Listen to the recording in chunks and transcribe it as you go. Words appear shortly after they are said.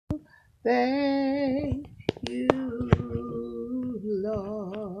Thank you,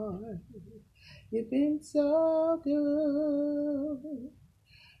 Lord. You've been so good.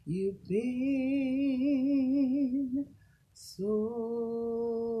 You've been so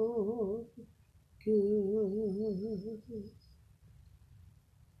good.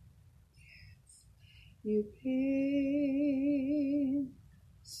 You've been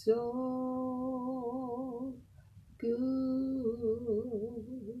so good.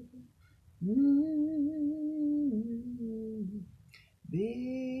 Mm, be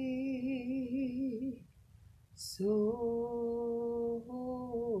so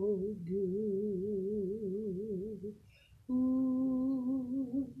good.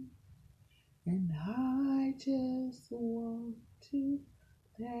 Ooh, and I just want to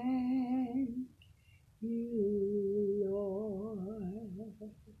thank you,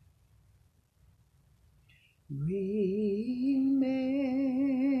 Lord. Remember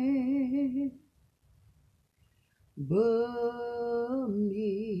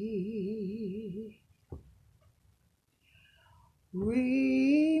me.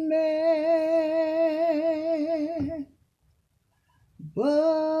 Remember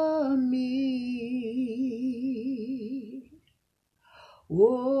me. Oh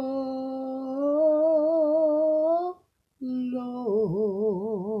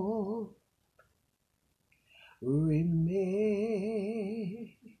Lord, remember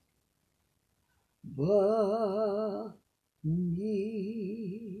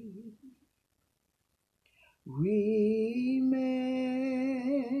me. Remember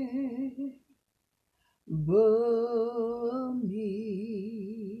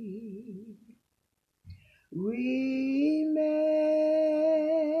me. Remember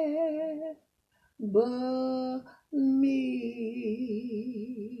me.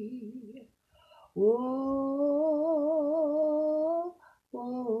 Oh,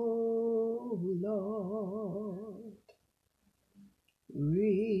 oh Lord,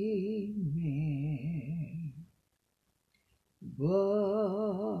 remember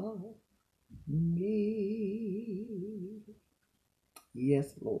me.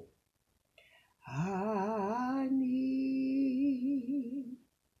 Yes, Lord. I need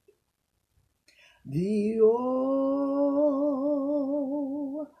thee, oh,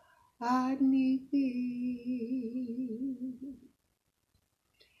 I need thee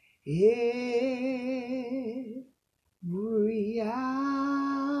every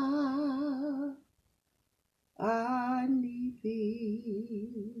hour. I need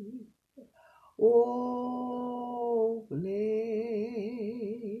thee, oh, bless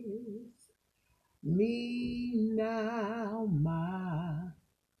me now, my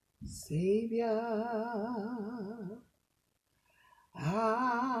Savior.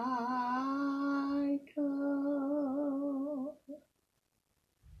 I come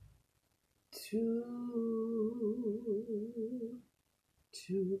to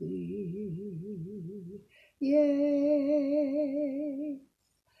thee. Yes,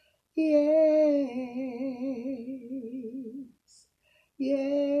 yes,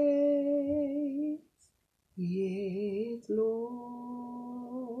 yes, yes, Lord.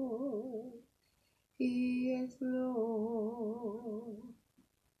 Yes, Lord.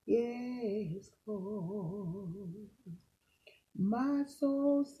 Yes, Lord. My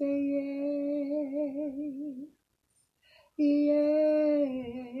soul say yes. Yes.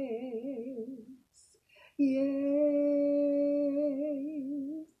 Yes.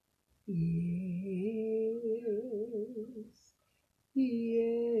 Yes. Yes.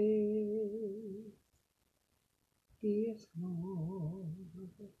 Yes, Lord.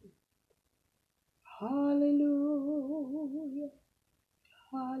 Hallelujah.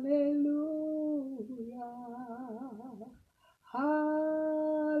 Hallelujah.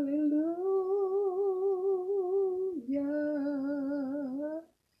 Hallelujah.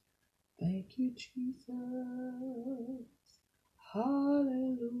 Thank you, Jesus.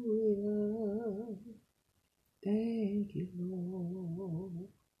 Hallelujah. Thank you, Lord.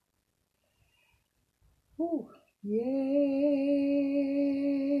 Oh, yes.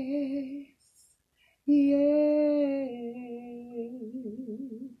 Yes.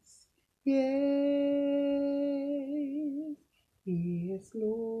 Yes. Yes,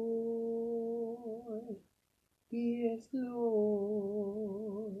 Lord. Yes,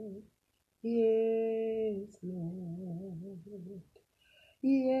 Lord. Yes, Lord.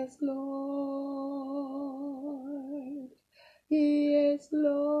 Yes, Lord. Yes,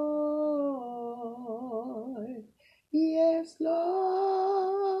 Lord. Yes, Lord.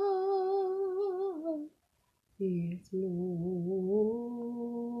 Yes, Lord.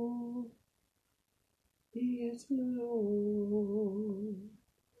 Yes, Lord.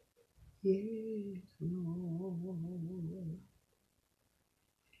 Yes, Lord.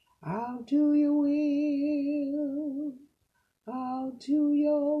 I'll do your will. I'll do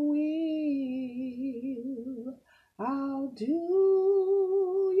your will. I'll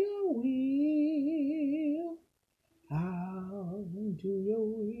do your will. I'll do your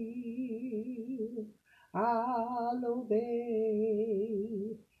will. I'll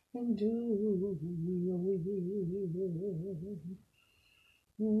obey and do your will.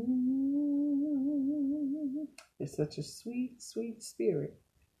 It's such a sweet, sweet spirit.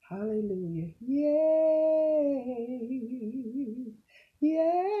 Hallelujah. Yay. Yes.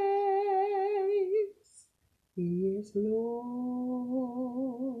 Yes, Lord.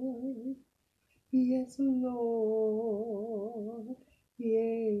 Yes, Lord.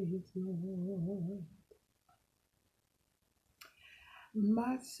 Yes, Lord.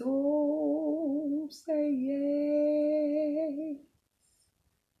 My soul say yes.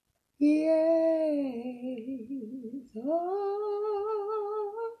 Yes.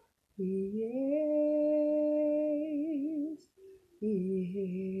 Oh, yes.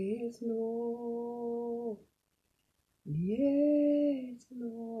 Yes, Lord. Yes,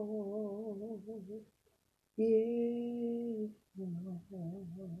 Lord. Yes,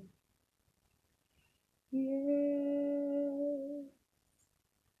 Lord. Yes.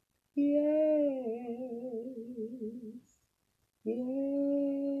 Yes. Yes.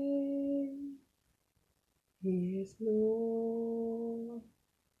 Yes, Lord.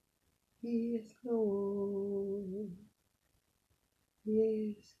 Yes, Lord.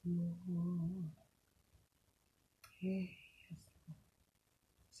 Yes, Lord. Yes.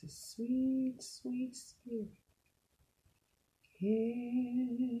 It's a sweet, sweet spirit.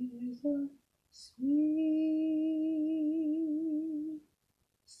 Here's a sweet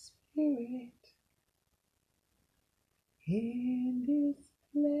spirit in this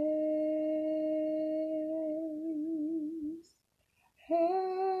place.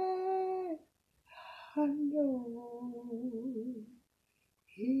 Hey, I know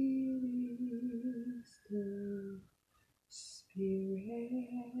it is the spirit.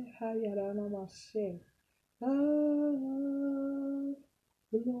 Hayaranamashe. Of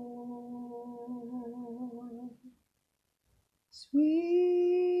the Lord. Sweet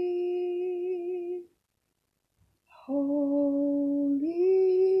Holy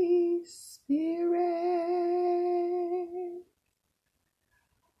Spirit,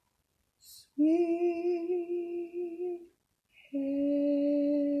 sweet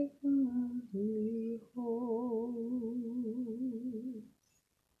heavenly host,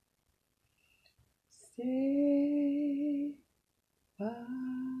 stay by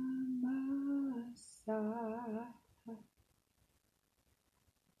my side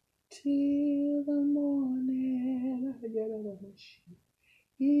till the morning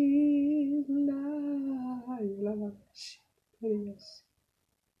is nigh. Yes.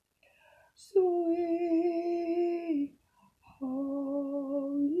 Sweet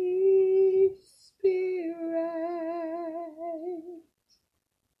Holy Spirit,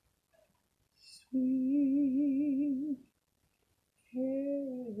 sweet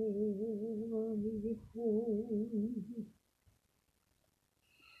heavenly home.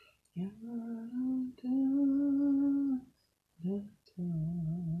 Da, da, da, da,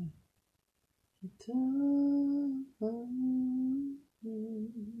 da, da.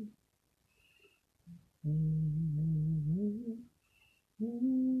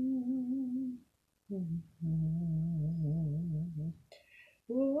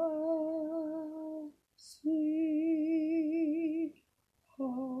 Oh, sweet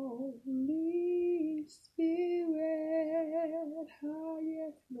Holy Spirit, ah,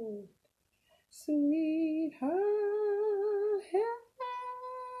 yes, Lord, sweet heavenly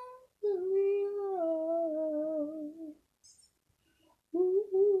host,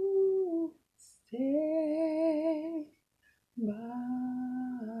 ooh, stay by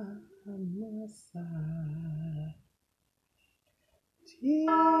my side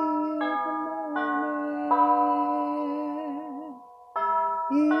till the morning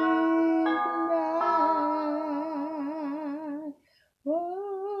is nigh.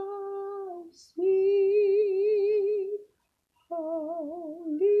 Oh, sweet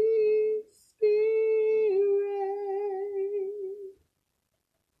Holy Spirit,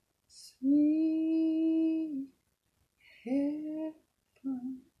 sweet heavenly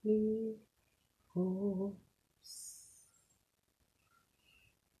host.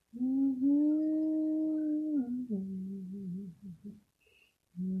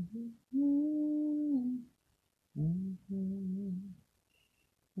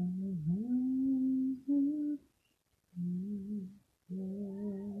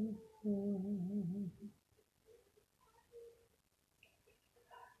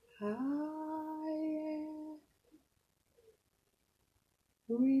 I am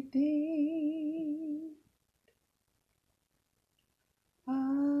redeemed.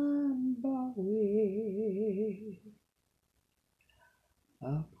 I'm bought with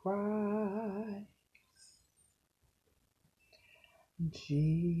a price.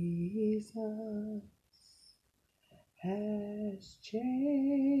 Jesus has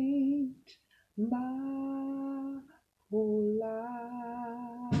changed my whole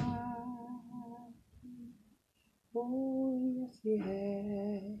life. Oh, yes, He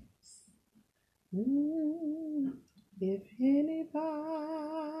has. If anybody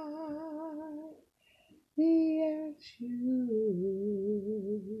asks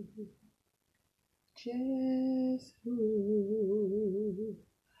you just who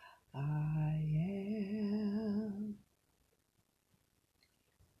I am,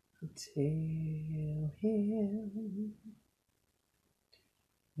 tell him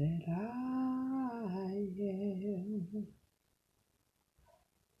that I am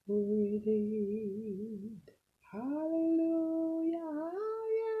redeemed. Hallelujah,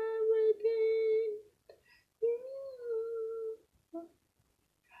 I am redeemed.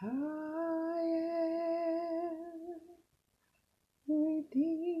 I am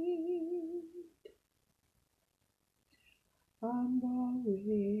redeemed. I'm bought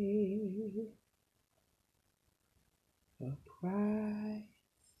with a price.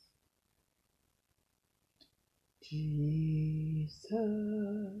 Jesus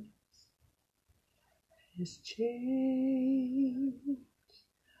has changed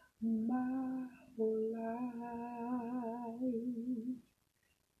my whole life.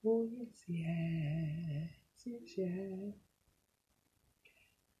 Oh, yes, He has. Yes, He has.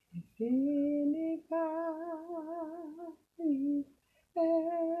 If anybody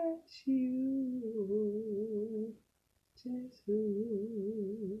asks you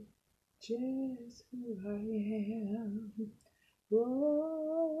just who I am,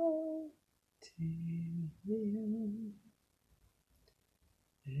 oh, tell him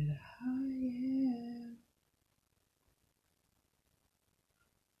that I am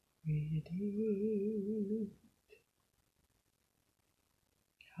redeemed.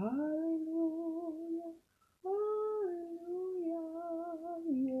 Hallelujah, hallelujah,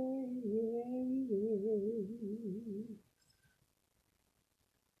 yeah, yeah, yeah.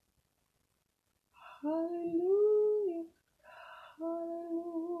 Hallelujah,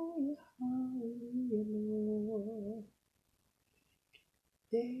 hallelujah, hallelujah, Lord.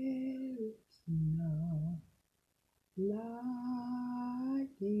 There is none like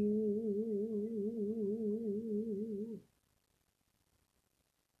you.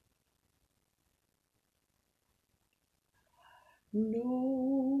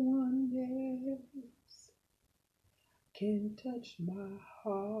 No one else can touch my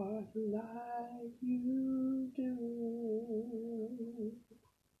heart like you do.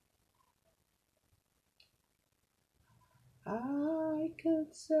 I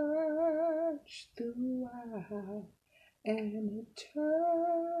could search throughout an eternity,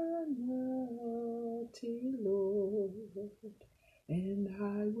 Lord, and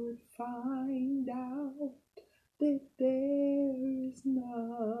I would find out that there is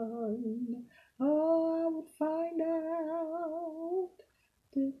none. Oh, I would find out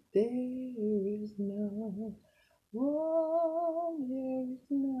that there is none. Oh, there is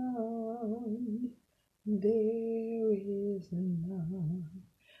none. There is none.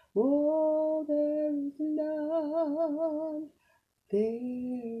 Oh, there is none.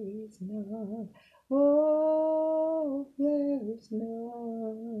 There is none. Oh, there is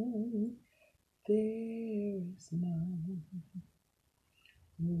none. There is none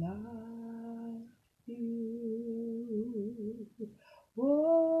like you.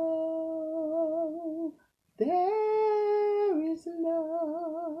 Oh, there is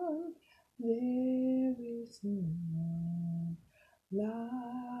none. There is none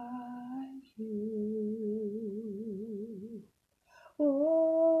like you. Oh,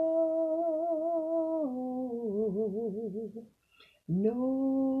 no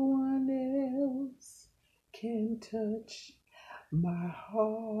one else can touch my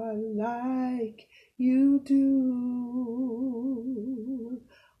heart like you do.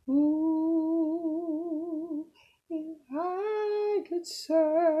 Ooh, if I could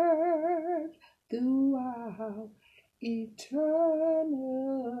search throughout eternity,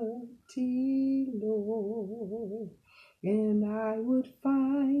 Lord, and I would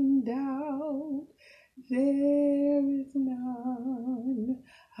find out there is none.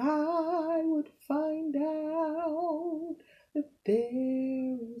 I would find out that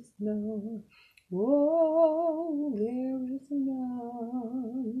there is none. Oh, there is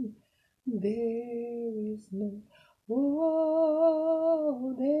none. there is none.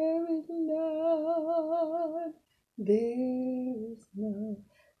 Oh, there is none. There is none.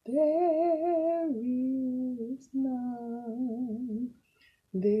 There is none.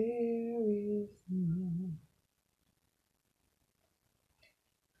 There is none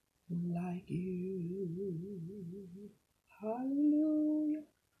like you. Hallelujah.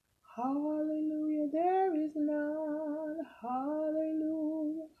 Hallelujah. There is none.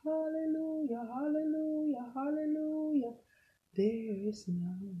 Hallelujah. Hallelujah. Hallelujah. Hallelujah. There is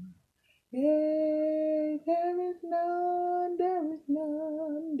none. Yea, there is none. There is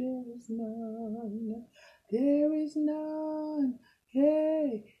none. There is none. There is none.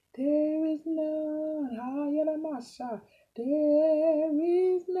 Yea, there is none. Hayalamasha. There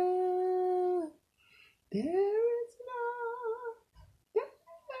is none. There is none. There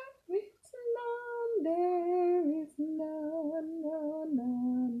is none. There is none. None.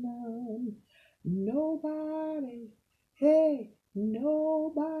 None. None. Nobody. Hey,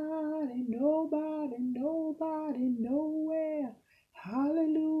 nobody. Nobody. Nobody. Nowhere.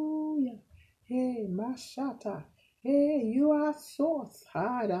 Hallelujah. Hey, Mashata. Hey, you are source.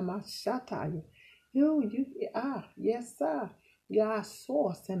 Hada Mashata. You are. Yes, sir. You are our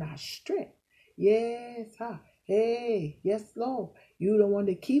source and our strength. Yes, sir. Hey, yes, Lord. You the one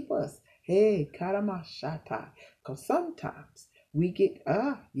to keep us. Hey, Karamashata. Because sometimes we get,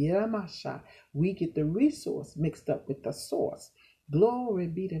 Yeramasha, we get the resource mixed up with the source. Glory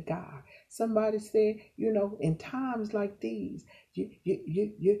be to God. Somebody said, in times like these,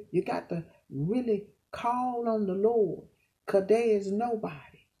 you got to really call on the Lord, because there is nobody.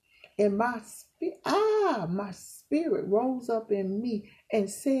 And my spirit rose up in me and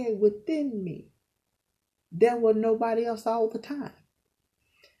said within me, there was nobody else all the time.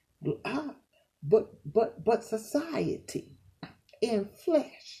 But society and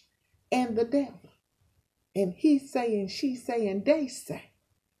flesh and the devil. And he saying, she saying, they say,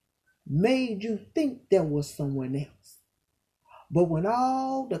 made you think there was someone else. But when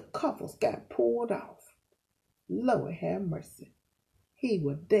all the covers got pulled off, Lord have mercy, he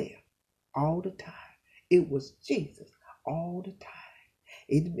was there all the time. It was Jesus all the time.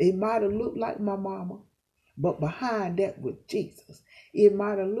 It might have looked like my mama, but behind that was Jesus. It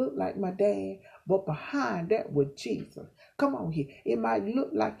might have looked like my dad, but behind that was Jesus. Come on here. It might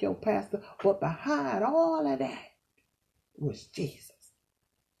look like your pastor, but behind all of that was Jesus.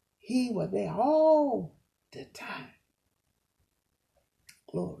 He was there all the time.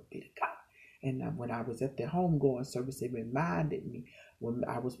 Glory be to God. And when I was at the homegoing service, it reminded me when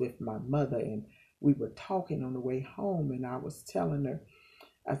I was with my mother and we were talking on the way home, and I was telling her,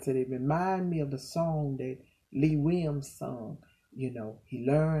 I said, it reminded me of the song that Lee Williams sung. He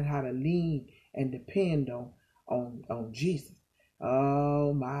learned how to lean and depend on Jesus.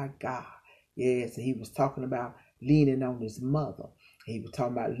 Oh my God. Yes, and he was talking about leaning on his mother. He was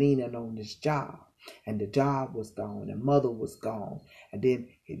talking about leaning on his job. And the job was gone, and mother was gone. And then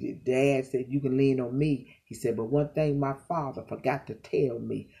his dad said, you can lean on me. He said, but one thing my father forgot to tell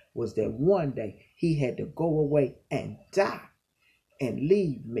me was that one day he had to go away and die and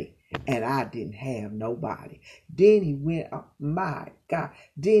leave me, and I didn't have nobody. Then he went, oh my God,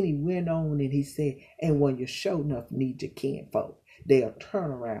 then he went on and he said, and when you sure enough need your kinfolk, they'll turn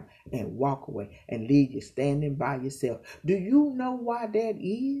around and walk away and leave you standing by yourself. Do you know why that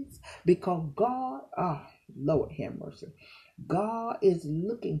is? Because God, Lord have mercy, God is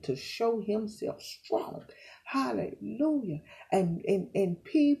looking to show himself strong. Hallelujah. And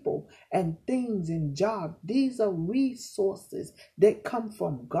people and things and jobs, these are resources that come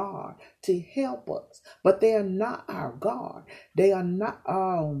from God to help us. But they are not our God. They are not,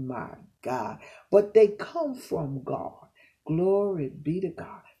 oh my God, but they come from God. Glory be to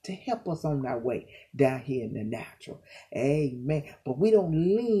God to help us on our way down here in the natural. Amen. But we don't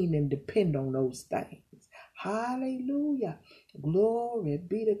lean and depend on those things. Hallelujah. Glory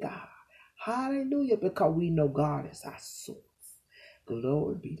be to God. Hallelujah. Because we know God is our source.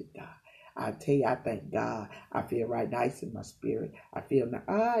 Glory be to God. I tell you, I thank God. I feel right nice in my spirit. I feel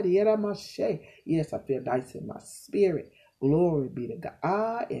yes, I feel nice in my spirit. Glory be to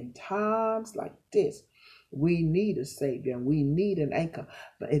God. In times like this, we need a savior and we need an anchor.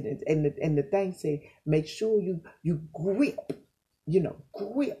 And the thing say, make sure you grip,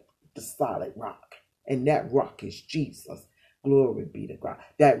 grip the solid rock. And that rock is Jesus. Glory be to God.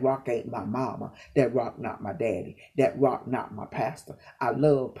 That rock ain't my mama. That rock not my daddy. That rock not my pastor. I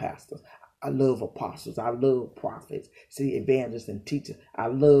love pastors. I love apostles. I love prophets. See, evangelists and teachers. I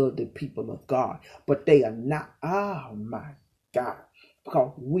love the people of God. But they are not, oh my God.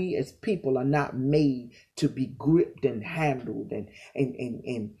 Because we as people are not made to be gripped and handled and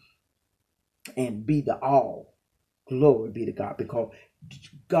and be the all. Glory be to God, because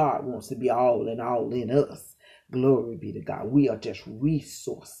God wants to be all in us. Glory be to God. We are just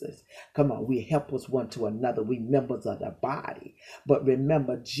resources. Come on, we help us one to another. We members of the body. But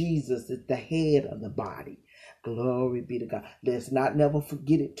remember, Jesus is the head of the body. Glory be to God. Let's not never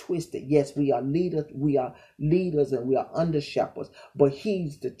forget it twisted. Yes, we are leaders. We are leaders and we are under shepherds. But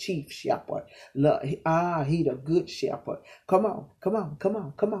he's the chief shepherd. He the good shepherd. Come on, come on, come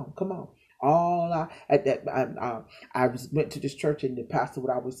on, come on, come on. I went to this church and the pastor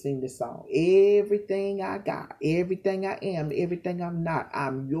would always sing this song. Everything I got, everything I am, everything I'm not,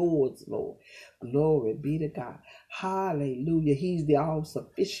 I'm yours, Lord. Glory be to God. Hallelujah. He's the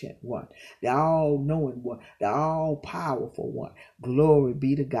all-sufficient one, the all-knowing one, the all-powerful one. Glory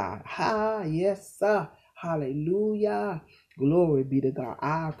be to God. Yes, sir. Hallelujah. Glory be to God.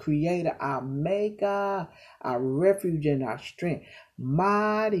 Our creator, our maker, our refuge and our strength.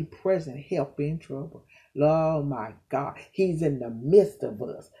 Mighty present help in trouble. Lord, my God, he's in the midst of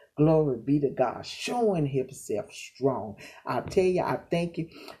us. Glory be to God, showing himself strong. I tell you, I thank you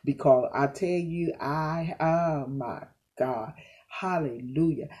because I tell you, oh my God,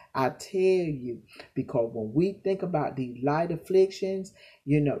 hallelujah. I tell you, because when we think about these light afflictions,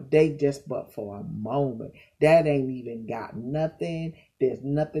 they just but for a moment. That ain't even got nothing. There's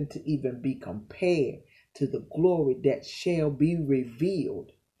nothing to even be compared to the glory that shall be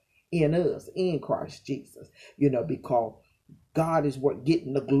revealed in us, in Christ Jesus. Because God is what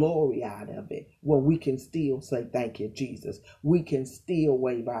getting the glory out of it. When we can still say, thank you, Jesus. We can still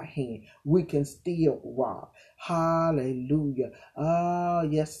wave our hand. We can still rock. Hallelujah. Oh,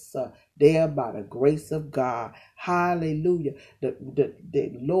 yes, sir. There by the grace of God. Hallelujah. The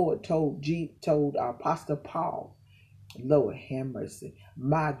Lord told Apostle Paul, Lord have mercy,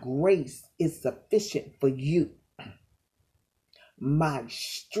 my grace is sufficient for you. My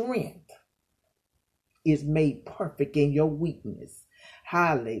strength is made perfect in your weakness.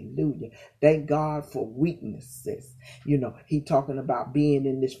 Hallelujah. Thank God for weaknesses. He talking about being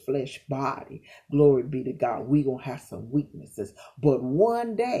in this flesh body. Glory be to God. We gonna have some weaknesses. But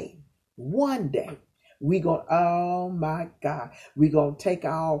one day, we gonna, oh my God, we gonna take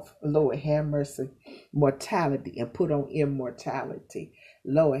off, Lord have mercy, mortality and put on immortality.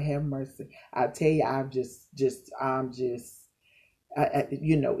 Lord have mercy. I tell you,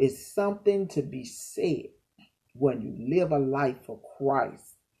 it's something to be said when you live a life for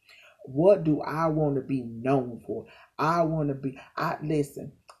Christ. What do I want to be known for? I don't want to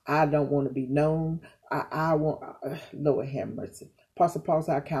be known. I want, Lord have mercy. Apostle Paul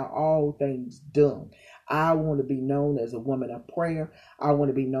said, I count all things done. I want to be known as a woman of prayer. I want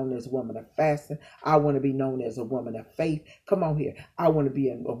to be known as a woman of fasting. I want to be known as a woman of faith. Come on here. I want to be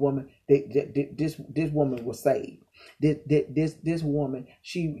a woman this woman was saved. This woman,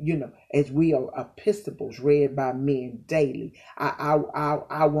 she, as we are epistles read by men daily. I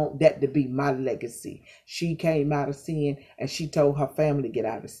want that to be my legacy. She came out of sin and she told her family to get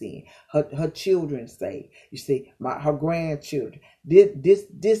out of sin. Her children saved. You see, her grandchildren. This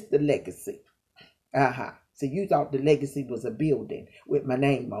the legacy. So you thought the legacy was a building with my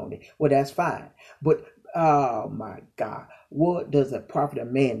name on it. Well, that's fine. But oh my God, what does it profit a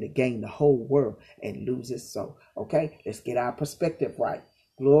man to gain the whole world and lose his soul? Okay, let's get our perspective right.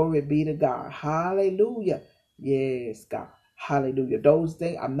 Glory be to God. Hallelujah. Yes, God. Hallelujah. Those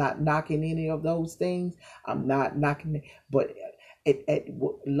things, I'm not knocking any of those things. I'm not knocking it. But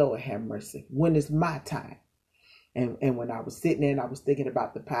Lord have mercy. When is my time? And when I was sitting there and I was thinking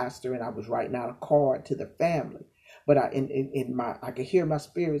about the pastor and I was writing out a card to the family, but I could hear my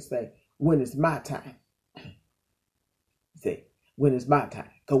spirit say, when is my time? See, when is my time?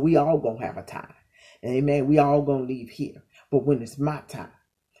 Because we all gonna have a time. Amen. We all gonna leave here. But when it's my time,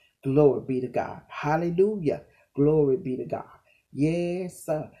 glory be to God. Hallelujah. Glory be to God. Yes,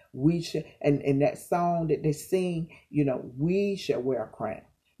 sir. We should, and that song that they sing, we shall wear a crown.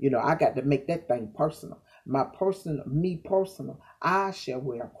 I got to make that thing personal. Me personal, I shall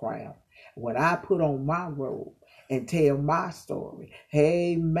wear a crown. When I put on my robe and tell my story,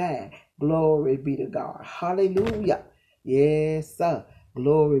 amen. Glory be to God. Hallelujah. Yes, sir.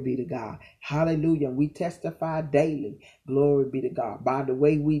 Glory be to God. Hallelujah. We testify daily. Glory be to God. By the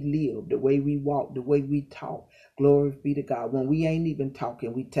way we live, the way we walk, the way we talk. Glory be to God. When we ain't even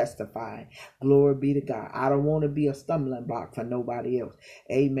talking, we testify. Glory be to God. I don't want to be a stumbling block for nobody else.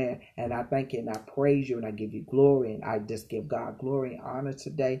 Amen. And I thank you and I praise you and I give you glory and I just give God glory and honor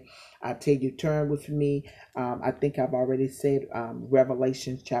today. I tell you, turn with me. I think I've already said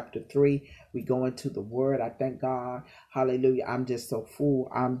Revelation chapter 3. We go into the word. I thank God. Hallelujah. I'm just so full.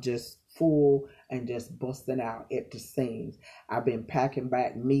 I'm just full and just busting out at the seams. I've been packing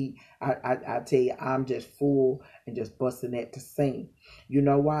back meat. I tell you, I'm just full and just busting at the seam. You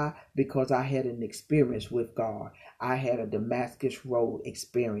know why? Because I had an experience with God. I had a Damascus Road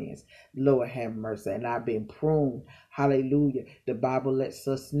experience. Lord have mercy. And I've been pruned. Hallelujah. The Bible lets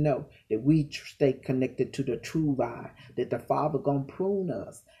us know that we stay connected to the true vine, that the Father gonna prune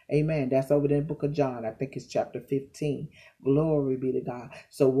us. Amen. That's over there in the book of John. I think it's chapter 15. Glory be to God.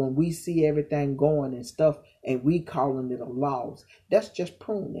 So when we see everything going and stuff and we calling it a loss, that's just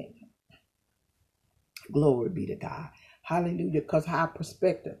pruning. Glory be to God. Hallelujah. Because our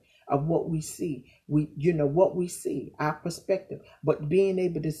perspective of what we see, what we see, our perspective, but being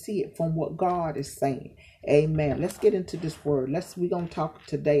able to see it from what God is saying. Amen. Let's get into this word. We're going to talk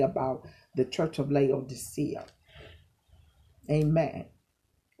today about the church of Laodicea. Amen.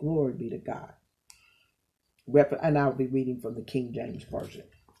 Glory be to God. And I'll be reading from the King James Version.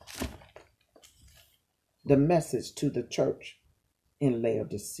 The message to the church in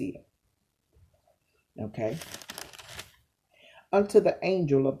Laodicea. Okay. Unto the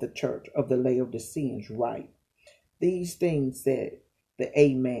angel of the church of the Laodiceans write, these things said the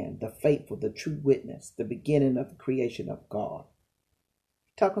Amen, the faithful, the true witness, the beginning of the creation of God.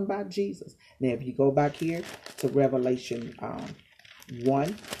 Talking about Jesus. Now, if you go back here to Revelation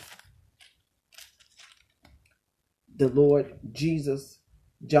 1, the Lord Jesus,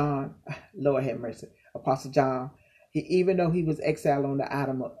 John, Lord have mercy, Apostle John, even though he was exiled on the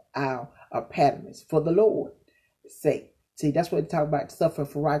Isle of Patmos for the Lord's sake. See, that's what they talk about, suffering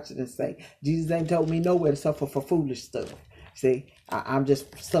for righteousness' sake. Jesus ain't told me nowhere to suffer for foolish stuff. See, I'm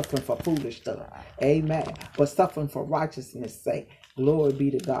just suffering for foolish stuff. Amen. But suffering for righteousness' sake. Glory be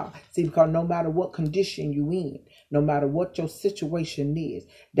to God. See, because no matter what condition you in, no matter what your situation is,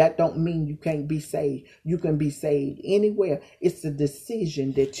 that don't mean you can't be saved. You can be saved anywhere. It's a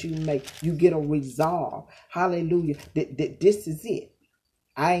decision that you make. You get a resolve. Hallelujah. This is it.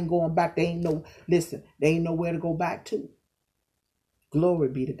 I ain't going back. There ain't nowhere to go back to. Glory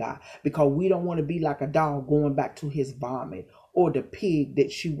be to God. Because we don't want to be like a dog going back to his vomit, or the pig that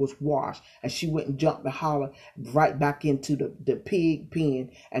she was washed and she went and jumped and hollered right back into the pig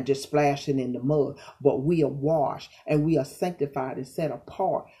pen and just splashing in the mud. But we are washed and we are sanctified and set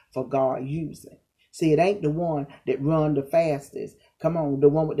apart for God using. See, it ain't the one that run the fastest. Come on, the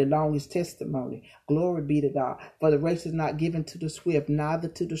one with the longest testimony. Glory be to God. For the race is not given to the swift, neither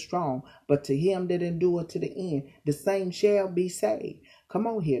to the strong, but to him that endure to the end. The same shall be saved. Come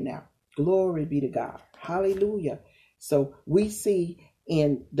on here now. Glory be to God. Hallelujah. So we see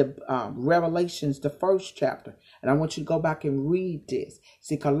in the Revelations, the first chapter, and I want you to go back and read this.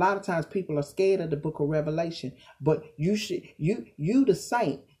 See, because a lot of times people are scared of the book of Revelation, but you the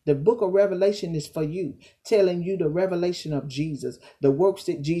saint. The book of Revelation is for you, telling you the revelation of Jesus, the works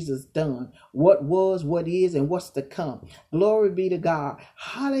that Jesus done, what was, what is, and what's to come. Glory be to God.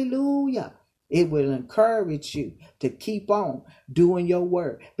 Hallelujah. It will encourage you to keep on doing your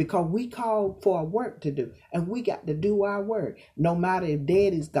work, because we called for a work to do and we got to do our work. No matter if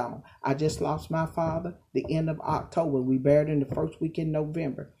daddy's gone. I just lost my father the end of October. We buried him the first week in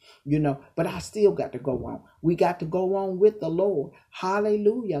November, but I still got to go on. We got to go on with the Lord.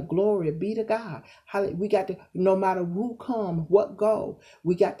 Hallelujah. Glory be to God. We got to, no matter who come, what go,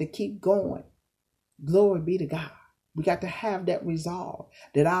 we got to keep going. Glory be to God. We got to have that resolve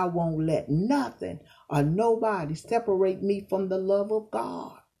that I won't let nothing or nobody separate me from the love of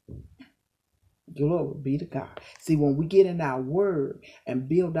God. Glory be to God. See, when we get in our word and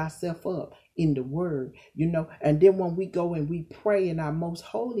build ourselves up in the word, and then when we go and we pray in our most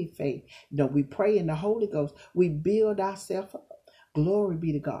holy faith, we pray in the Holy Ghost, we build ourselves up. Glory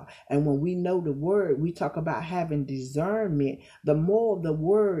be to God. And when we know the word, we talk about having discernment. The more of the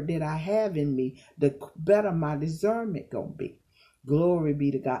word that I have in me, the better my discernment gonna be. Glory be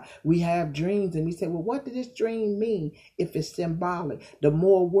to God. We have dreams and we say, well, what does this dream mean if it's symbolic? The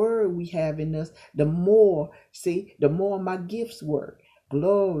more word we have in us, the more my gifts work.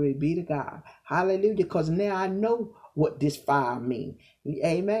 Glory be to God. Hallelujah. Because now I know what this fire means.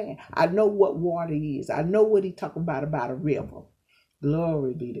 Amen. I know what water is. I know what he's talking about a river.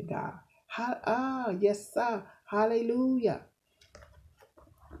 Glory be to God. Yes, sir. Hallelujah.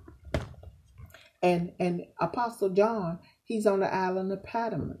 And Apostle John, he's on the island of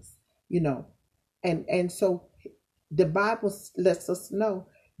Patmos, and so the Bible lets us know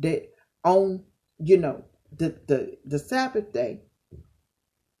that on, the Sabbath day,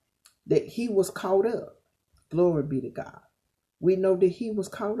 that he was caught up. Glory be to God. We know that he was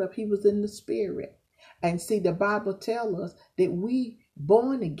caught up. He was in the spirit. And see, the Bible tells us that we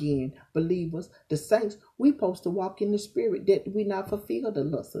Born again believers, the saints, we supposed to walk in the spirit that we not fulfill the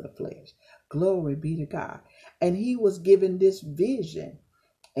lust of the flesh. Glory be to God. And he was given this vision.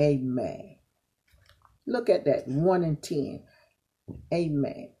 Amen. Look at that, 1 and 10.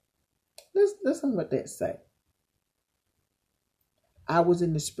 Amen. Listen what that say. I was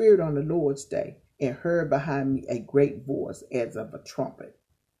in the spirit on the Lord's day and heard behind me a great voice as of a trumpet.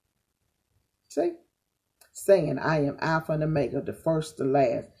 See? Saying, I am Alpha and Omega, the first, the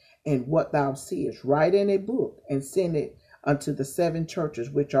last, and what thou seest, write in a book and send it unto the 7 churches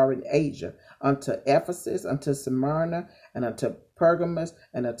which are in Asia, unto Ephesus, unto Smyrna, and unto Pergamos,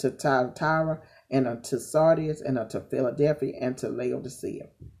 and unto Thyatira, and unto Sardis, and unto Philadelphia, and to Laodicea.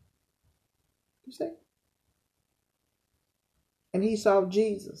 You see? And he saw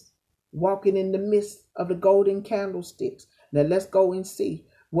Jesus walking in the midst of the golden candlesticks. Now let's go and see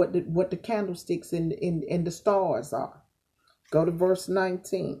what the candlesticks in the stars are. Go to verse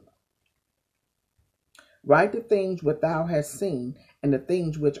 19. Write the things which thou hast seen, and the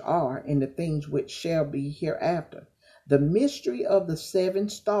things which are, and the things which shall be hereafter. The mystery of the 7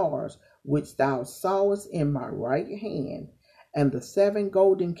 stars which thou sawest in my right hand, and the 7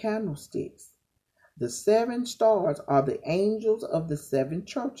 golden candlesticks. The 7 stars are the angels of the 7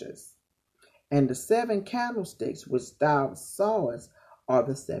 churches, and the 7 candlesticks which thou sawest are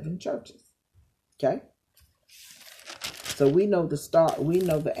the 7 churches. Okay? So we know the stars were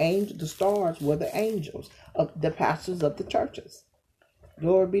the angels of the pastors of the churches.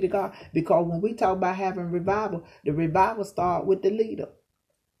 Glory be to God. Because when we talk about having revival, the revival starts with the leader.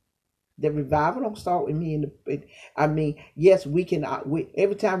 The revival don't start with me. Yes, we can.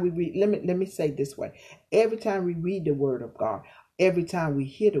 Every time we read, let me say it this way: every time we read the Word of God, every time we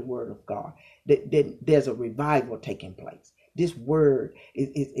hear the Word of God, there's a revival taking place. This Word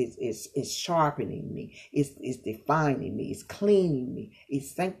is sharpening me. It's defining me. It's cleaning me.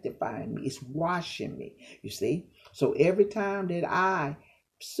 It's sanctifying me. It's washing me. You see. So every time that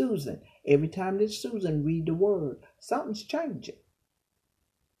Susan read the Word, something's changing.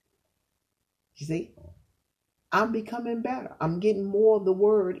 You see, I'm becoming better. I'm getting more of the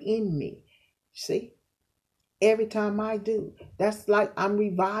Word in me. See, every time I do, that's like I'm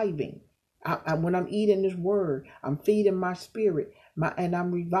reviving. When I'm eating this Word, I'm feeding my spirit, and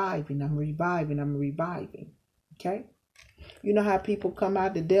I'm reviving. Okay? You know how people come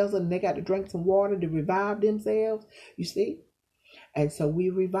out the desert and they got to drink some water to revive themselves? You see? And so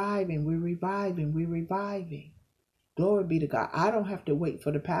we're reviving. Glory be to God. I don't have to wait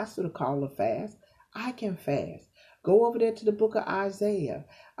for the pastor to call a fast. I can fast. Go over there to the book of Isaiah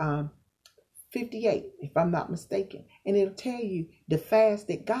 58, if I'm not mistaken. And it'll tell you the fast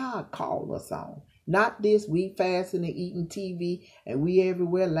that God called us on. Not this, we fasting and eating TV and we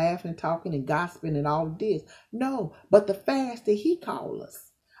everywhere laughing, talking and gossiping and all of this. No, but the fast that he called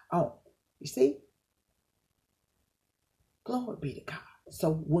us on. You see? Glory be to God.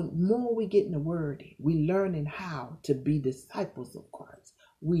 So when more we get in the Word, we learning how to be disciples of Christ.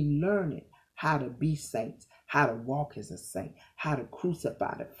 We learning how to be saints, how to walk as a saint, how to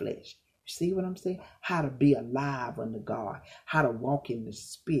crucify the flesh. You see what I'm saying? How to be alive unto God, how to walk in the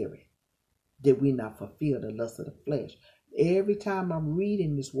Spirit, that we not fulfill the lust of the flesh. Every time I'm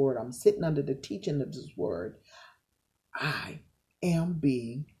reading this Word, I'm sitting under the teaching of this Word, I am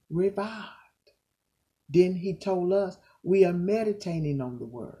being revived. Then he told us we are meditating on the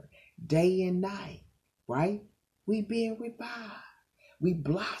Word day and night, right? We being revived. We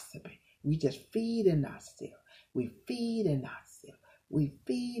blossoming. We just feeding ourselves. We feeding ourselves.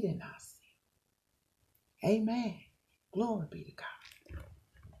 Amen. Glory be to God.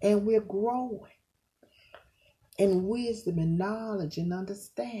 And we're growing in wisdom and knowledge and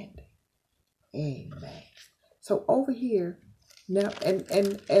understanding. Amen. So over here now,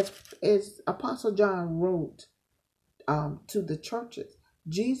 and as Apostle John wrote to the churches,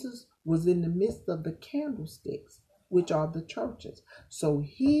 Jesus was in the midst of the candlesticks, which are the churches. So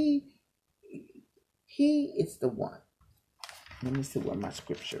he is the one. Let me see what my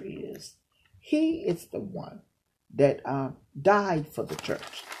scripture is. He is the one that died for the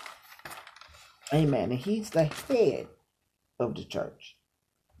church. Amen. And he's the head of the church.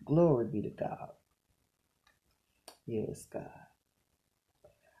 Glory be to God. Yes, God.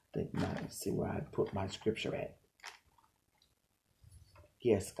 Let's see where I put my scripture at.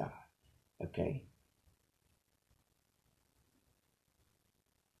 Yes, God. Okay.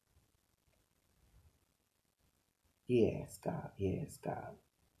 Yes, God. Yes, God.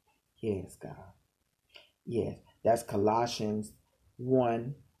 Yes, God. Yes. That's Colossians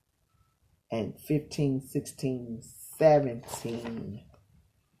 1 and 15, 16, 17.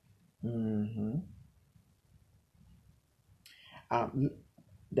 Um,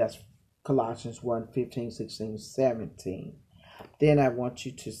 that's Colossians 1, 15, 16, 17. Then I want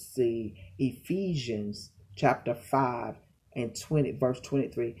you to see Ephesians chapter 5 and 20, verse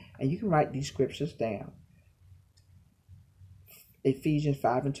 23. And you can write these scriptures down. Ephesians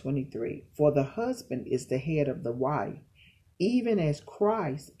 5 and 23. For the husband is the head of the wife, even as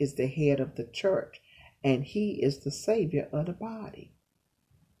Christ is the head of the church, and he is the Savior of the body.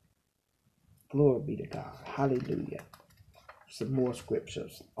 Glory be to God. Hallelujah. Some more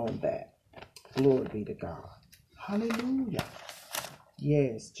scriptures on that. Glory be to God. Hallelujah.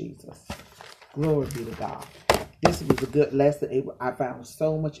 Yes, Jesus. Glory be to God. This was a good lesson. I found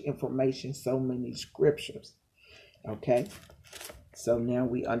so much information, so many scriptures. Okay. So now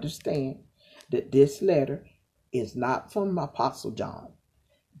we understand that this letter is not from Apostle John.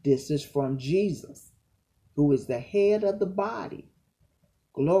 This is from Jesus, who is the head of the body.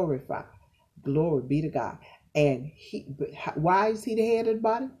 Glorified. Glory be to God. And why is he the head of the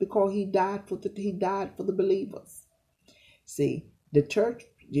body? Because he died for the believers. See, the church,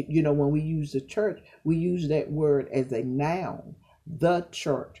 when we use the church, we use that word as a noun. The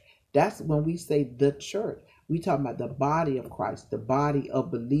church. That's when we say the church. We talking about the body of Christ, the body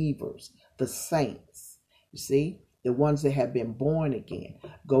of believers, the saints. You see, the ones that have been born again.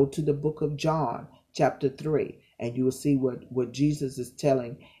 Go to the book of John, chapter 3, and you will see what Jesus is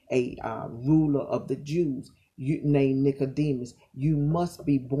telling a ruler of the Jews named Nicodemus. You must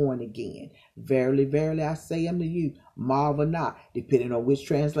be born again. Verily, verily, I say unto you, marvel not, depending on which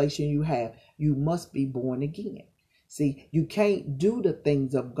translation you have, you must be born again. See, you can't do the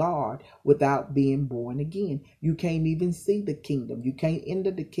things of God without being born again. You can't even see the kingdom. You can't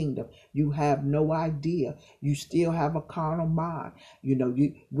enter the kingdom. You have no idea. You still have a carnal mind,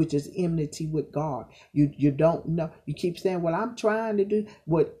 which is enmity with God. You don't know. You keep saying, well, I'm trying to do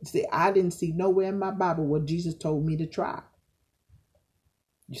what. See, I didn't see nowhere in my Bible what Jesus told me to try.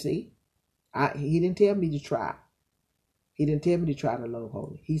 You see, he didn't tell me to try. He didn't tell me to try to love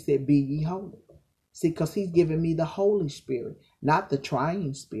holy. He said, be ye holy. See, because he's given me the Holy Spirit, not the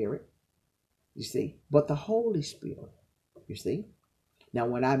Triune Spirit, you see, but the Holy Spirit, you see. Now,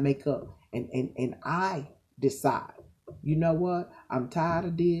 when I make up and I decide, you know what, I'm tired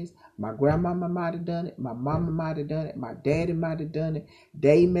of this. My grandmama might have done it. My mama might have done it. My daddy might have done it.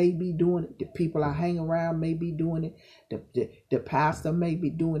 They may be doing it. The people I hang around may be doing it. The pastor may be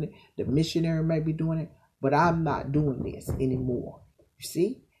doing it. The missionary may be doing it. But I'm not doing this anymore, you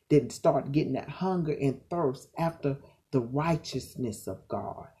see. Then start getting that hunger and thirst after the righteousness of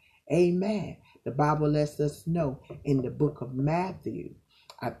God. Amen. The Bible lets us know in the book of Matthew,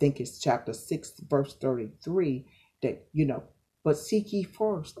 I think it's chapter 6, verse 33, that, but seek ye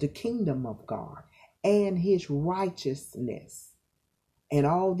first the kingdom of God and his righteousness, and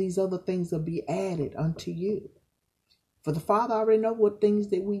all these other things will be added unto you. For the Father already know what things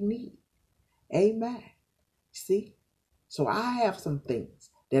that we need. Amen. See? So I have some things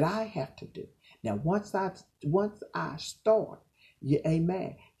that I have to do. Now, once I start,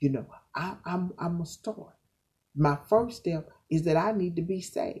 amen, I'm going to start. My first step is that I need to be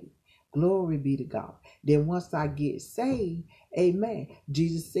saved. Glory be to God. Then once I get saved, amen,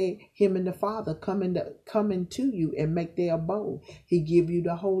 Jesus said, him and the Father come into you and make their abode. He give you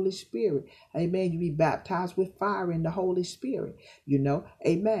the Holy Spirit. Amen. You be baptized with fire in the Holy Spirit,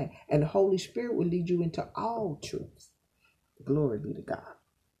 amen. And the Holy Spirit will lead you into all truths. Glory be to God.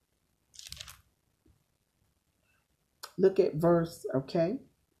 Look at verse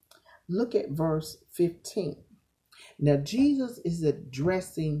 15. Now, Jesus is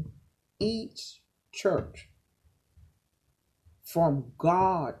addressing each church from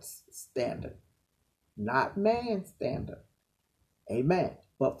God's standard, not man's standard. Amen.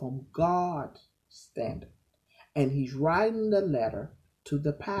 But from God's standard. And he's writing the letter to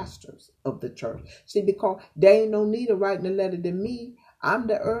the pastors of the church. See, because there ain't no need of writing a letter to me. I'm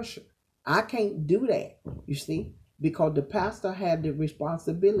the usher. I can't do that, you see, because the pastor had the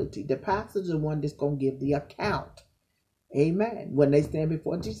responsibility. The pastor's the one that's going to give the account. Amen. When they stand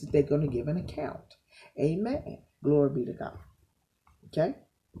before Jesus, they're going to give an account. Amen. Glory be to God. Okay?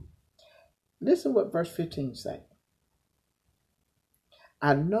 Listen what verse 15 says.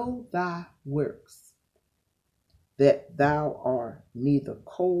 I know thy works, that thou art neither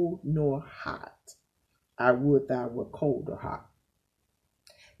cold nor hot. I would thou were cold or hot.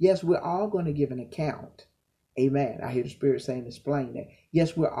 Yes, we're all going to give an account. Amen. I hear the Spirit saying, explain that.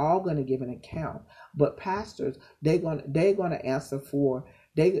 Yes, we're all going to give an account. But pastors, they're going to answer for,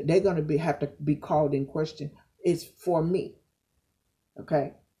 they're going to have to be called in question. It's for me.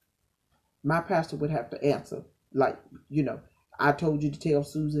 Okay? My pastor would have to answer, like, I told you to tell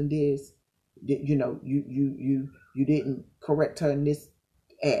Susan this. You didn't correct her in this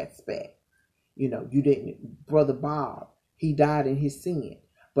aspect. You didn't. Brother Bob, he died in his sin.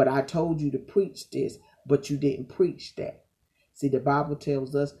 But I told you to preach this, but you didn't preach that. See, the Bible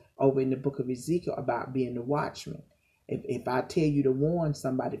tells us over in the book of Ezekiel about being the watchman. If I tell you to warn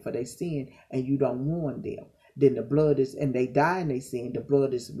somebody for their sin and you don't warn them, then the blood is, and they die in their sin, the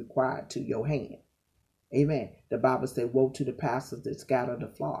blood is required to your hand. Amen. The Bible says, woe to the pastors that scatter the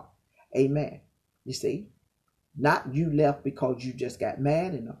flock. Amen. You see, not you left because you just got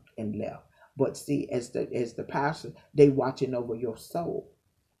mad and left. But see, as the pastor, they watching over your soul.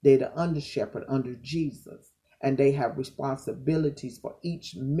 They're the under shepherd under Jesus. And they have responsibilities for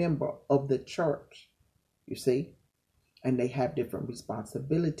each member of the church. You see? And they have different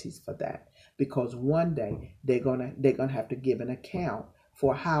responsibilities for that. Because one day they're gonna have to give an account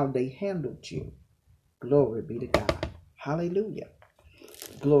for how they handled you. Glory be to God. Hallelujah.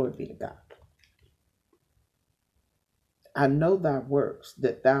 Glory be to God. I know thy works,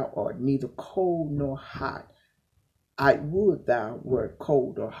 that thou art neither cold nor hot. I would thou wert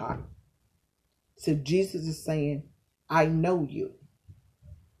cold or hot. So Jesus is saying, I know you.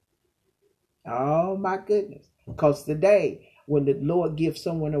 Oh my goodness. Because today, when the Lord gives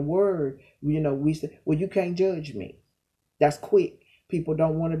someone a word, we say, well, you can't judge me. That's quick. People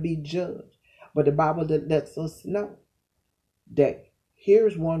don't want to be judged. But the Bible lets us know that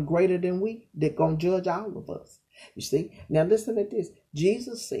here's one greater than we that gonna judge all of us. You see? Now listen to this.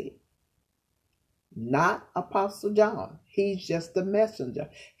 Jesus said, not Apostle John. He's just the messenger.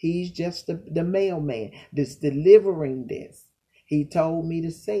 He's just the mailman that's delivering this. He told me to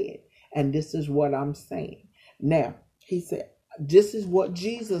say it. And this is what I'm saying. Now, he said, this is what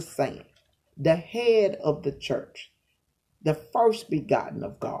Jesus is saying. The head of the church. The first begotten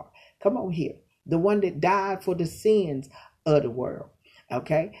of God. Come on here. The one that died for the sins of the world.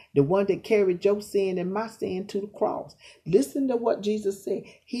 Okay? The one that carried your sin and my sin to the cross. Listen to what Jesus said.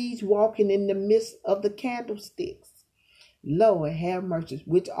 He's walking in the midst of the candlesticks. Lord, have mercy,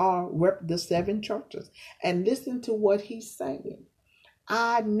 which are the 7 churches. And listen to what he's saying.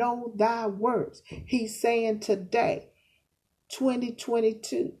 I know thy works. He's saying today,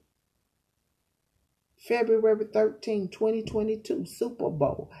 2022. February 13, 2022, Super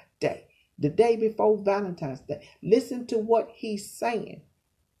Bowl day, the day before Valentine's Day. Listen to what he's saying.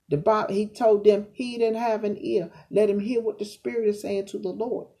 The Bible, he told them he didn't have an ear. Let him hear what the Spirit is saying to the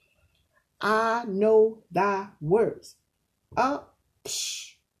Lord. I know thy works.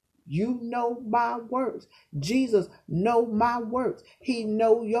 You know my works. Jesus know my works. He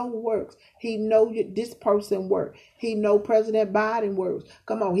know your works. He know this person work. He know President Biden works.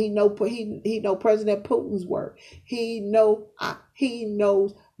 Come on, he know President Putin's work. He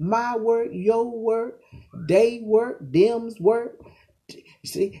knows my work, your work, they work, them's work.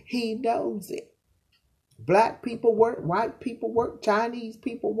 See, he knows it. Black people work, white people work, Chinese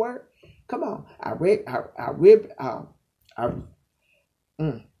people work. Come on,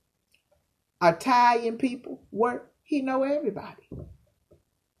 Italian people work. He know everybody.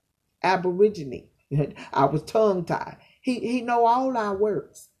 Aborigine. I was tongue tied. He know all our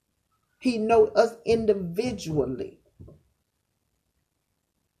works. He know us individually.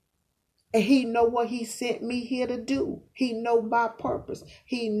 And he know what he sent me here to do. He know my purpose.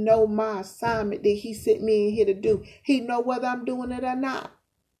 He know my assignment that he sent me in here to do. He know whether I'm doing it or not.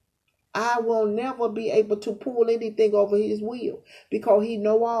 I will never be able to pull anything over his will because he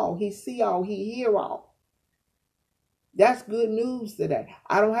know all, he see all, he hear all. That's good news today.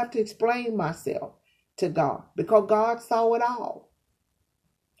 I don't have to explain myself to God because God saw it all.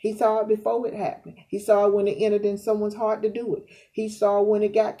 He saw it before it happened. He saw it when it entered in someone's heart to do it. He saw when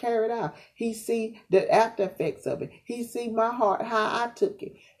it got carried out. He see the after effects of it. He see my heart, how I took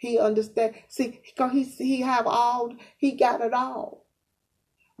it. He understand. See, because he have all, he got it all.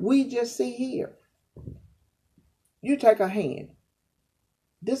 We just see here. You take a hand.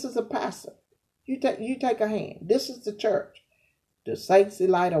 This is a pastor. You take a hand. This is the church. The Saints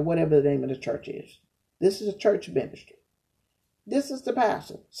Light or whatever the name of the church is. This is a church ministry. This is the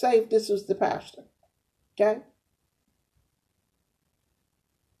pastor. Say if this was the pastor. Okay?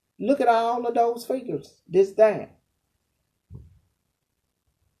 Look at all of those figures. This down.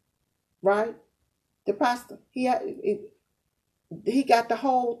 Right? The pastor. He got the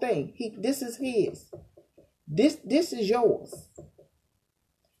whole thing. This is his. This is yours.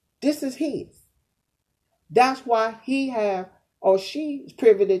 This is his. That's why he have or she's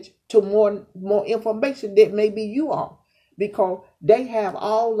privileged to more information that maybe you are, because they have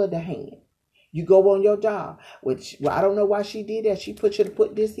all of the hand. You go on your job, which I don't know why she did that. She should have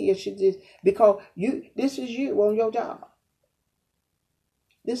put this here. She did because this is you on your job.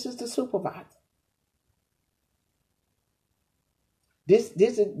 This is the supervisor. This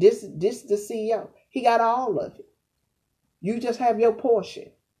is the CEO. He got all of it. You just have your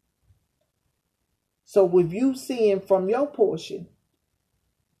portion. So with you seeing from your portion,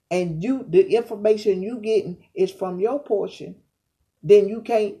 and the information you getting is from your portion, then you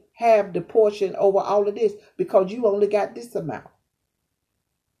can't have the portion over all of this because you only got this amount.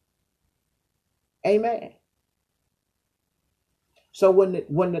 Amen. So when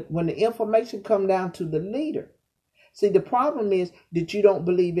the information come down to the leader, see, the problem is that you don't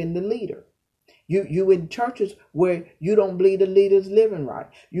believe in the leader. You in churches where you don't believe the leader's living right.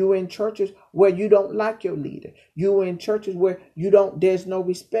 You in churches where you don't like your leader. You in churches where there's no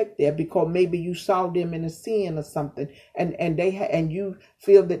respect there because maybe you saw them in a sin or something, and you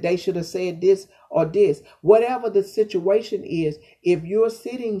feel that they should have said this or this. Whatever the situation is, if you're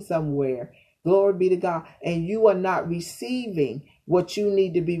sitting somewhere, glory be to God, and you are not receiving what you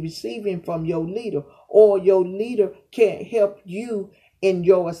need to be receiving from your leader, or your leader can't help you in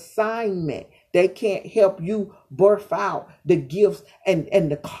your assignment. They can't help you birth out the gifts and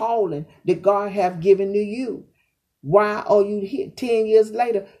the calling that God have given to you. Why are you here? 10 years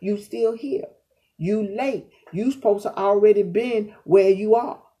later, you still here. You late. You supposed to already been where you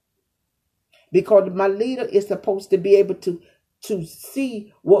are. Because my leader is supposed to be able to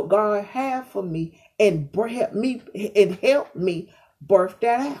see what God have for me and help me birth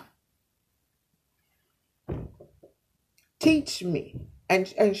that out. Teach me.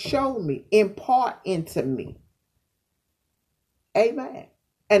 And show me, impart into me. Amen.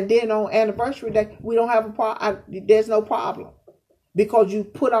 And then on anniversary day, we don't have a problem. There's no problem because you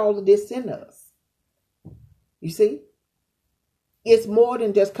put all of this in us. You see, it's more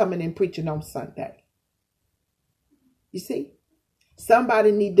than just coming and preaching on Sunday. You see,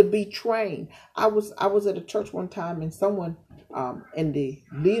 somebody need to be trained. I was at a church one time, and someone and the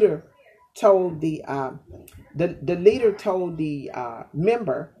leader told the leader told the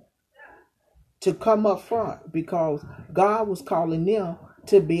member to come up front because God was calling them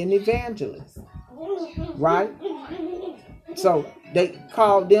to be an evangelist, right? So they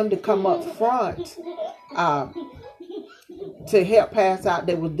called them to come up front to help pass out.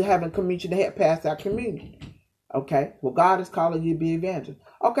 They were having communion to help pass out communion. Okay, well, God is calling you to be evangelist.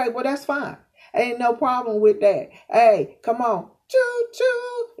 Okay, well, that's fine. Ain't no problem with that. Hey, come on.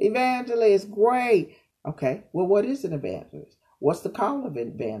 Choo-choo, evangelist, great. Okay, well, what is an evangelist? What's the call of an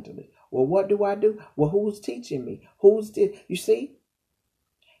evangelist? Well, what do I do? Well, who's teaching me? You see?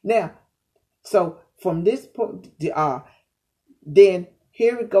 Now, so from this point, then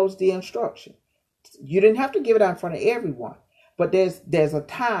here it goes the instruction. You didn't have to give it out in front of everyone. But there's a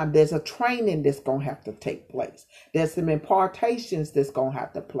time, there's a training that's going to have to take place. There's some impartations that's going to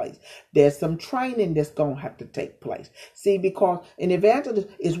have to place. There's some training that's going to have to take place. See, because an evangelist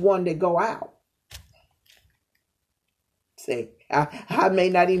is one that go out. See, I may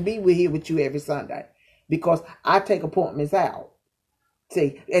not even be here with you every Sunday because I take appointments out.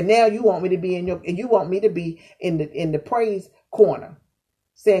 See, and now you want me to be in the praise corner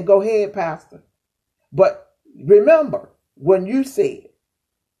saying, go ahead, Pastor. But remember, when you said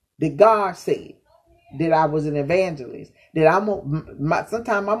that God said that I was an evangelist, that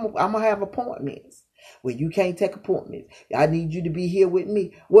sometimes I'm gonna have appointments where you can't take appointments. I need you to be here with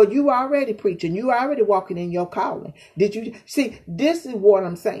me. Well, you already preaching. You already walking in your calling. Did you see? This is what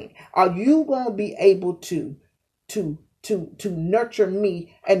I'm saying. Are you gonna be able to nurture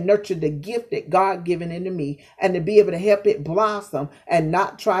me and nurture the gift that God given into me, and to be able to help it blossom and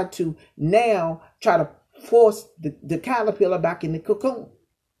not try to force the caterpillar back in the cocoon?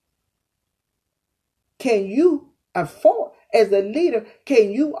 Can you afford, as a leader,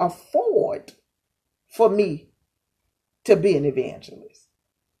 can you afford for me to be an evangelist?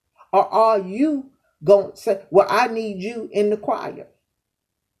 Or are you going to say, well, I need you in the choir?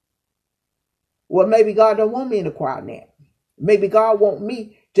 Well, maybe God don't want me in the choir now. Maybe God want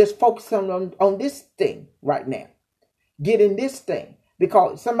me just focusing on this thing right now. Getting this thing.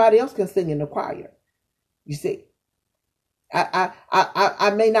 Because somebody else can sing in the choir. You see,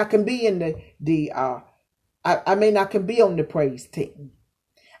 I may not can be in I may not can be on the praise team.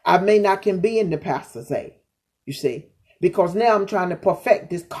 I may not can be in the pastor's aid. You see, because now I'm trying to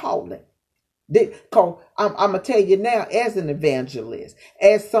perfect this calling. Because I'm gonna tell you now, as an evangelist,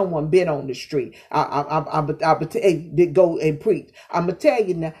 as someone been on the street, I'm to go and preach. I'm gonna tell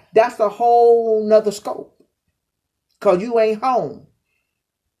you now, that's a whole nother scope. Because you ain't home.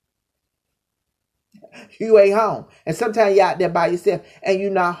 You ain't home. And sometimes you're out there by yourself and you're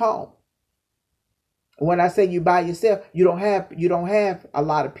not home. When I say you by yourself, you don't have a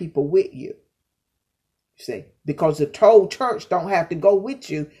lot of people with you. See, because the whole church don't have to go with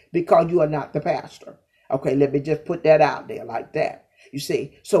you because you are not the pastor. Okay, let me just put that out there like that. You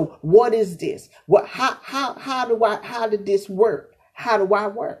see, so what is this? What? How did this work? How do I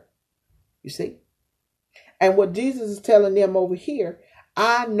work? You see, and what Jesus is telling them over here,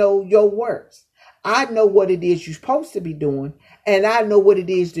 I know your works. I know what it is you're supposed to be doing, and I know what it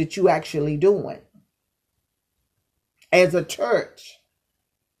is that you actually doing as a church.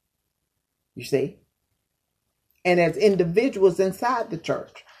 You see, and as individuals inside the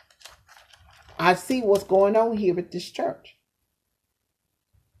church, I see what's going on here at this church.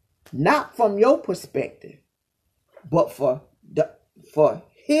 Not from your perspective, but for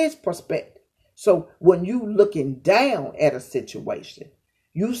his perspective. So when you looking down at a situation,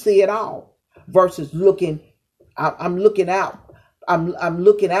 you see it all versus looking. I'm looking out. I'm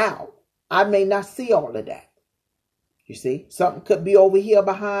looking out. I may not see all of that. You see, something could be over here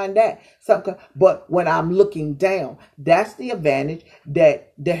behind that. But when I'm looking down, that's the advantage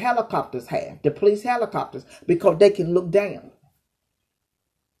that the helicopters have, the police helicopters, because they can look down.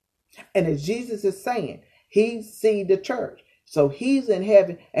 And as Jesus is saying, he see the church. So he's in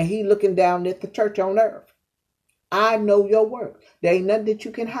heaven and he looking down at the church on earth. I know your work. There ain't nothing that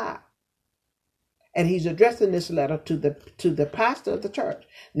you can hide. And he's addressing this letter to the pastor of the church.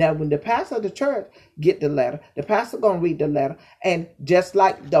 Now, when the pastor of the church get the letter, the pastor going to read the letter. And just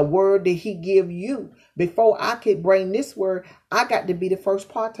like the word that he give you, before I could bring this word, I got to be the first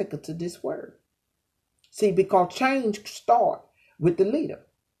partaker to this word. See, because change starts with the leader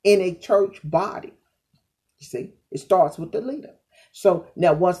in a church body. You see, it starts with the leader. So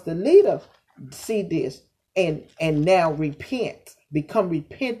now once the leader see this and now repent, become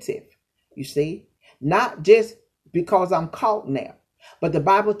repentive, you see, not just because I'm caught now, but the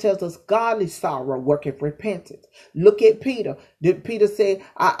Bible tells us godly sorrow worketh repentance. Look at Peter. Peter said,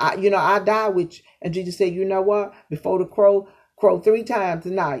 I die with you. And Jesus said, you know what? Before the crow 3 times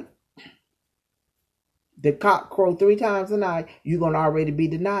tonight, the cock crow 3 times a night, you're going to already be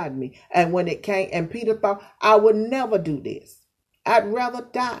denied me. And when it came, and Peter thought, I would never do this. I'd rather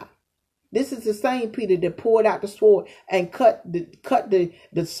die. This is the same Peter that poured out the sword and cut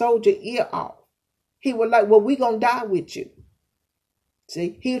the soldier ear off. He was like, well, we going to die with you.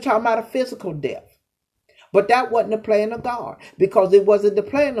 See, he was talking about a physical death. But that wasn't the plan of God, because it wasn't the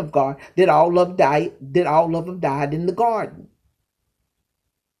plan of God that all of them died in the garden.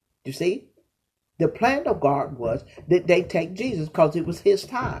 You see? The plan of God was that they take Jesus because it was his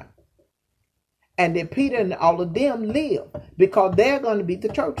time. And that Peter and all of them live because they're going to be the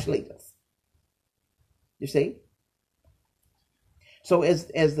church leaders. You see? So as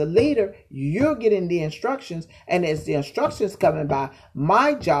the leader, you're getting the instructions, and as the instructions coming by,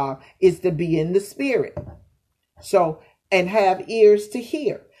 my job is to be in the spirit. So, and have ears to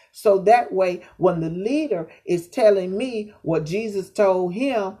hear. So that way, when the leader is telling me what Jesus told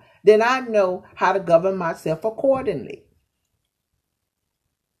him, then I know how to govern myself accordingly.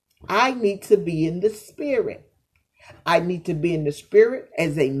 I need to be in the spirit. I need to be in the spirit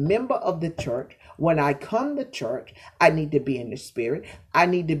as a member of the church. When I come to church, I need to be in the spirit. I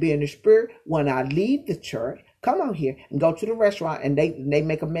need to be in the spirit when I leave the church. Come on here and go to the restaurant and they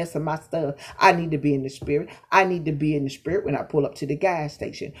make a mess of my stuff. I need to be in the spirit. I need to be in the spirit when I pull up to the gas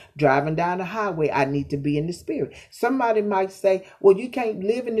station. Driving down the highway, I need to be in the spirit. Somebody might say, well, you can't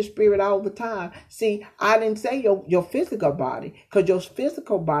live in the spirit all the time. See, I didn't say your physical body, because your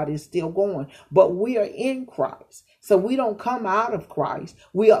physical body is still going. But we are in Christ. So we don't come out of Christ.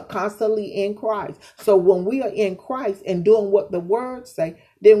 We are constantly in Christ. So when we are in Christ and doing what the word say,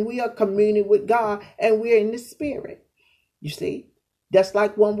 then we are communing with God and we're in the spirit. You see, that's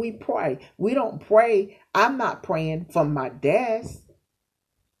like when we pray. We don't pray. I'm not praying from my desk.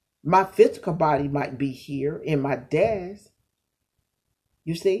 My physical body might be here in my desk.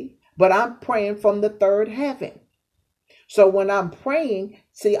 You see, but I'm praying from the third heaven. So when I'm praying,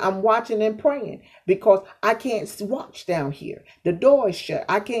 see, I'm watching and praying because I can't watch down here. The door is shut.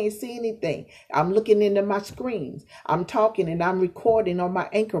 I can't see anything. I'm looking into my screens. I'm talking and I'm recording on my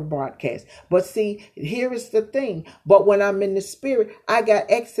Anchor broadcast. But see, here is the thing. But when I'm in the spirit, I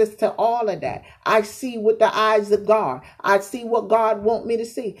got access to all of that. I see with the eyes of God. I see what God wants me to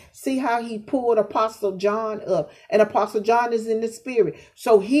see. See how he pulled Apostle John up. And Apostle John is in the spirit.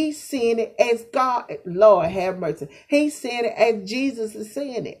 So he's seeing it as God. Lord have mercy. He's seeing it as Jesus is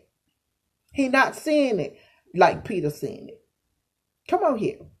seeing it. He not seeing it like Peter seeing it. Come on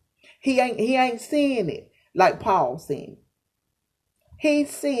here. He ain't seeing it like Paul seeing it.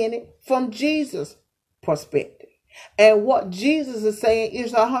 He's seeing it from Jesus' perspective. And what Jesus is saying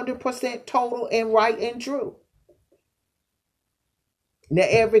is 100% total and right and true. Now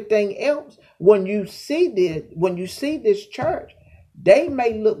everything else, when you see this church, they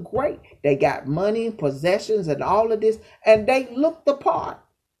may look great. They got money and possessions and all of this, and they look the part.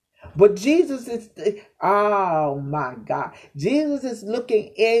 But Jesus is, oh my God, Jesus is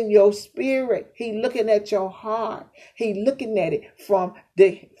looking in your spirit. He looking at your heart. He looking at it from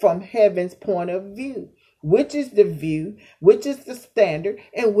heaven's point of view, which is the view, which is the standard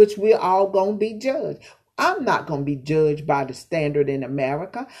in which we're all going to be judged. I'm not going to be judged by the standard in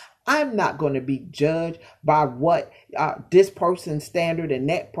America. I'm not going to be judged by what this person's standard and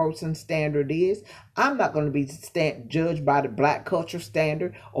that person's standard is. I'm not going to be judged by the black culture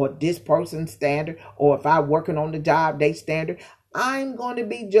standard or this person's standard, or if I'm working on the job, they standard. I'm going to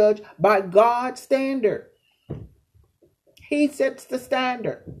be judged by God's standard. He sets the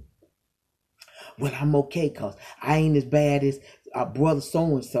standard. Well, I'm okay because I ain't as bad as brother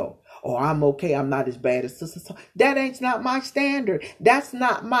so-and-so. Or I'm okay, I'm not as bad as sister so. That ain't not my standard. That's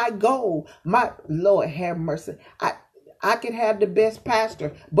not my goal. My Lord have mercy. I can have the best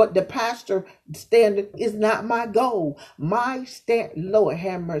pastor, but the pastor standard is not my goal. Lord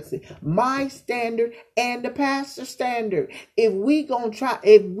have mercy. My standard and the pastor standard. If we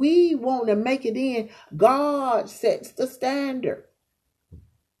want to make it in, God sets the standard.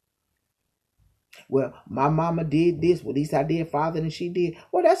 Well, my mama did this. Well, at least I did farther than she did.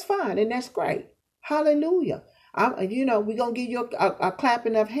 Well, that's fine and that's great. Hallelujah. We're gonna give you a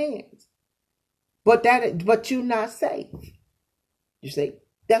clapping of hands. But you're not safe. You see,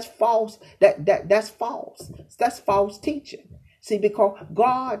 that's false. That's false. That's false teaching. See, because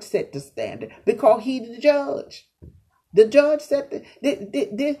God set the standard. Because He's the judge. The judge set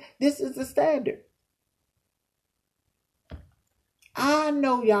this is the standard. I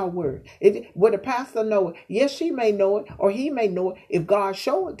know y'all word. Would the pastor know it? Yes, she may know it, or he may know it if God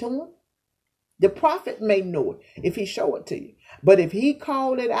show it to him. The prophet may know it if he show it to you. But if he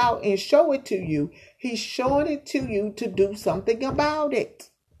called it out and show it to you, he's showing it to you to do something about it.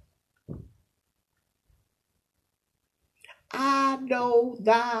 I know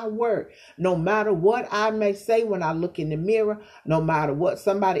thy word. No matter what I may say when I look in the mirror, no matter what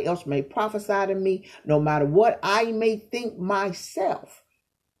somebody else may prophesy to me, no matter what I may think myself,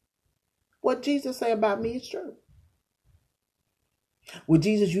 what Jesus say about me is true. Well,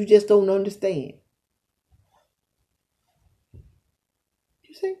 Jesus, you just don't understand.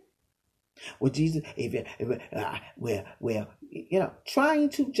 You see? Well, Jesus, trying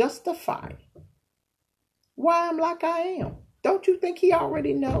to justify why I'm like I am. Don't you think he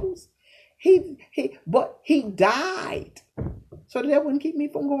already knows? But he died so that wouldn't keep me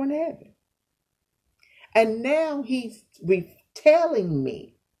from going to heaven. And now he's telling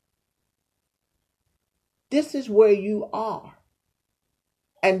me, this is where you are.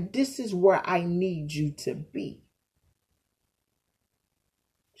 And this is where I need you to be.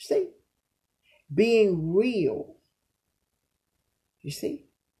 You see? Being real. You see?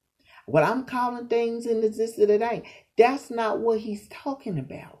 What I'm calling things in existence that ain't. That's not what he's talking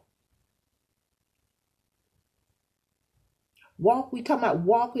about. We talking about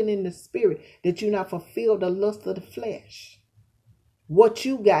walking in the spirit, that you not fulfill the lust of the flesh. What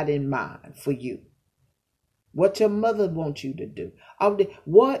you got in mind for you. What your mother wants you to do.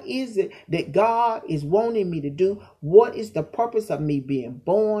 What is it that God is wanting me to do? What is the purpose of me being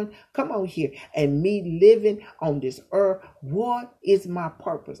born? Come on here. And me living on this earth. What is my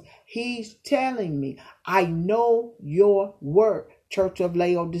purpose? He's telling me, I know your word, Church of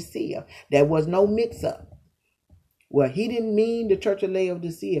Laodicea. There was no mix up. Well, he didn't mean the Church of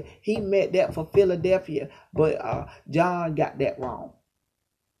Laodicea. He meant that for Philadelphia. But John got that wrong.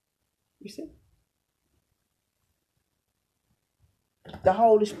 You see? The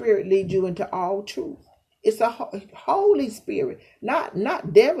Holy Spirit leads you into all truth. It's a Holy Spirit, not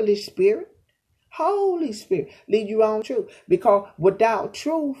devilish spirit. Holy Spirit lead you on truth. Because without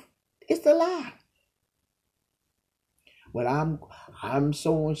truth, it's a lie. Well, I'm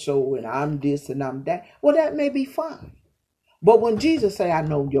so and so, and I'm this and I'm that. Well, that may be fine. But when Jesus say, I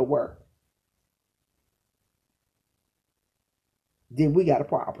know your word, then we got a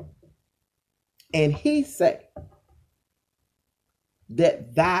problem. And he said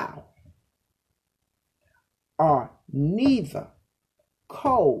that thou art neither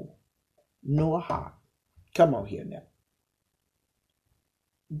cold nor hot. Come on here now.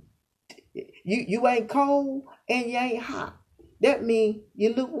 You ain't cold and you ain't hot. That means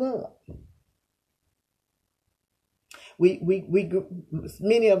you lukewarm.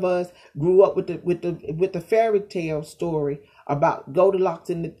 Many of us grew up with the fairy tale story about Goldilocks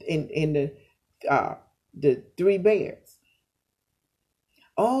and the three bears.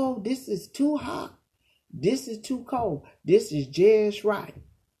 Oh, this is too hot. This is too cold. This is just right.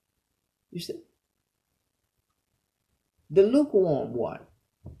 You see? The lukewarm one.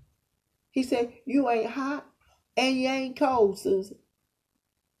 He said, you ain't hot and you ain't cold, Susan.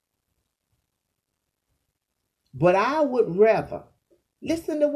 But I would rather listen to